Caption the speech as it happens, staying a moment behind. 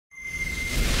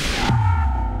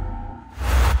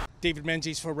David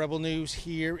Menzies for Rebel News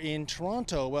here in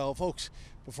Toronto. Well, folks,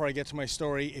 before I get to my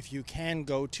story, if you can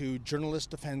go to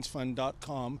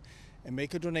journalistdefensefund.com and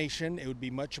make a donation, it would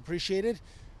be much appreciated.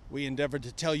 We endeavored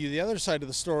to tell you the other side of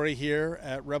the story here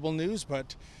at Rebel News,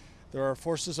 but there are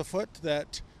forces afoot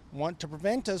that want to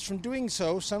prevent us from doing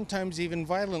so, sometimes even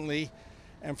violently,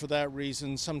 and for that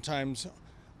reason, sometimes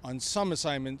on some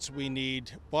assignments, we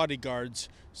need bodyguards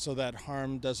so that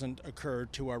harm doesn't occur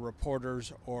to our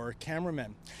reporters or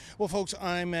cameramen. Well, folks,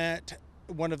 I'm at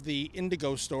one of the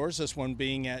Indigo stores, this one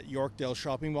being at Yorkdale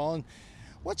Shopping Mall. And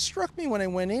what struck me when I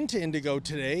went into Indigo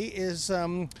today is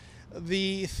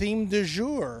the theme du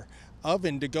jour of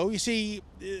Indigo. You see,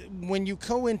 when you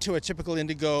go into a typical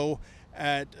Indigo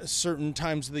at certain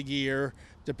times of the year,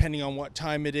 depending on what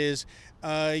time it is,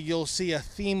 you'll see a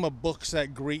theme of books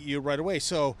that greet you right away.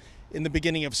 So in the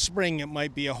beginning of spring, it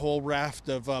might be a whole raft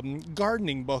of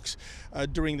gardening books.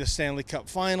 During the Stanley Cup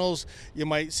Finals, you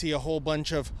might see a whole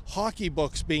bunch of hockey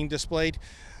books being displayed.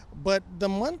 But the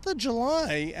month of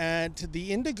July at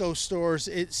the Indigo stores,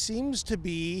 it seems to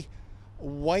be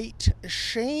White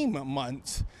Shame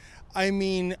Month. I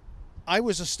mean, I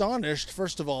was astonished,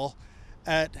 first of all,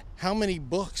 at how many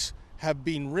books have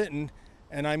been written,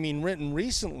 and I mean written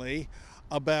recently,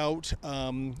 about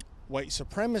white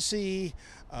supremacy,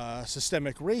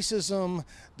 systemic racism,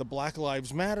 the Black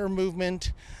Lives Matter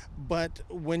movement. But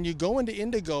when you go into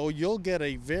Indigo, you'll get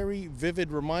a very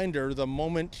vivid reminder the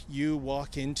moment you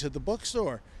walk into the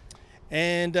bookstore.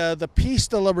 And the piece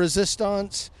de la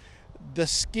resistance, The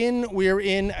Skin We're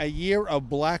In, A Year of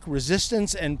Black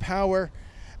Resistance and Power,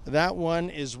 that one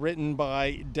is written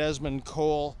by Desmond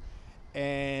Cole,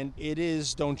 and it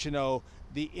is, don't you know,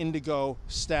 the Indigo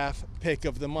staff pick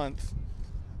of the month.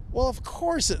 Well, of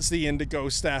course it's the Indigo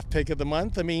staff pick of the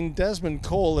month. I mean, Desmond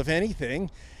Cole, if anything,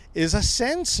 is a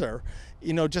censor.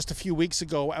 You know, just a few weeks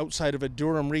ago outside of a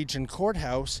Durham Region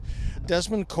courthouse,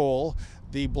 Desmond Cole,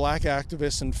 the black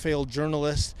activist and failed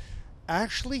journalist,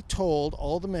 actually told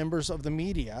all the members of the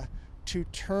media to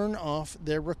turn off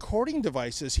their recording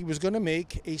devices. He was going to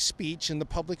make a speech in the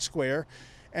public square,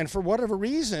 and for whatever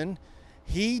reason,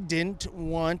 he didn't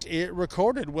want it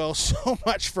recorded. Well, so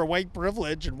much for white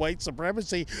privilege and white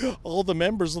supremacy. All the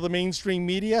members of the mainstream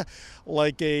media,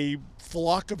 like a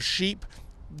flock of sheep,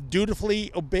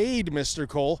 dutifully obeyed Mr.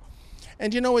 Cole.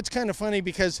 And you know, it's kind of funny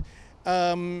because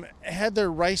Heather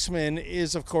Reisman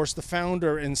is, of course, the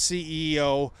founder and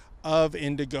CEO of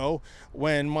Indigo.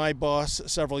 When my boss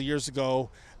several years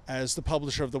ago, as the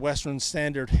publisher of the Western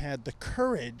Standard, had the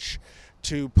courage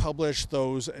to publish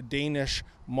those Danish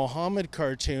Mohammed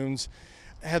cartoons,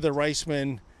 Heather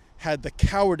Reisman had the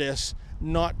cowardice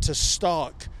not to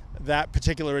stock that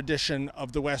particular edition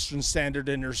of the Western Standard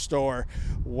in her store.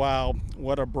 Wow,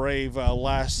 what a brave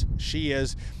lass she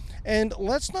is. And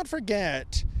let's not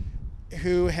forget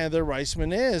who Heather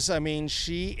Reisman is. I mean,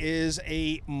 she is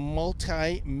a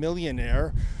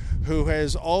multi-millionaire who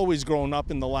has always grown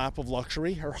up in the lap of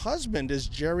luxury. Her husband is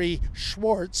Jerry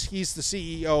Schwartz. He's the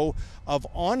CEO of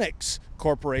Onyx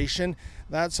Corporation.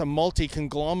 That's a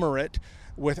multi-conglomerate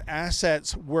with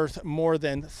assets worth more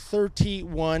than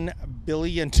 $31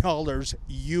 billion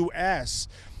US.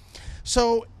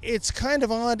 So it's kind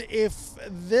of odd if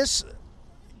this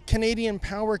Canadian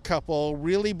power couple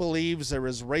really believes there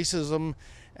is racism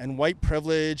and white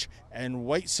privilege and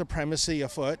white supremacy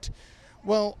afoot.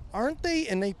 Well, aren't they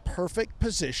in a perfect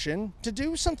position to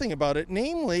do something about it?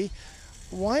 Namely,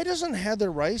 why doesn't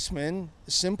Heather Reisman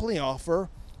simply offer,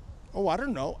 a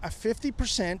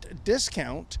 50%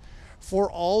 discount for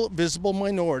all visible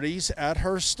minorities at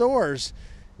her stores?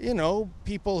 You know,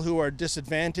 people who are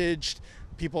disadvantaged,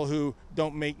 people who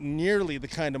don't make nearly the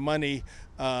kind of money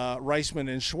Reisman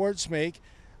and Schwartz make.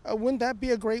 Wouldn't that be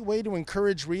a great way to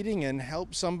encourage reading and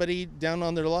help somebody down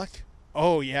on their luck?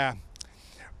 Oh, yeah.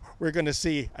 We're going to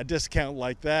see a discount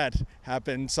like that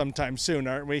happen sometime soon,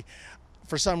 aren't we?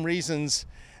 For some reasons,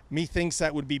 methinks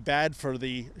that would be bad for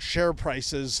the share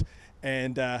prices,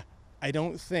 and I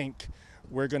don't think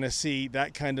we're going to see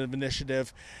that kind of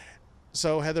initiative.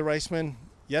 So, Heather Reisman,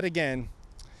 yet again,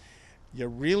 you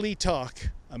really talk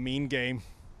a mean game.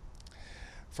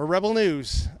 For Rebel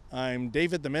News, I'm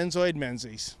David the Menzoid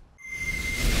Menzies.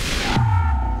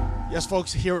 Yes,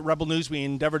 folks, here at Rebel News, we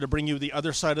endeavor to bring you the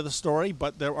other side of the story,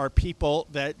 but there are people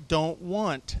that don't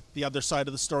want the other side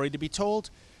of the story to be told.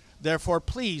 Therefore,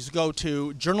 please go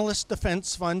to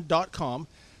journalistdefensefund.com.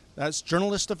 That's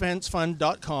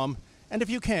journalistdefensefund.com. And if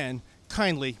you can,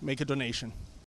 kindly make a donation.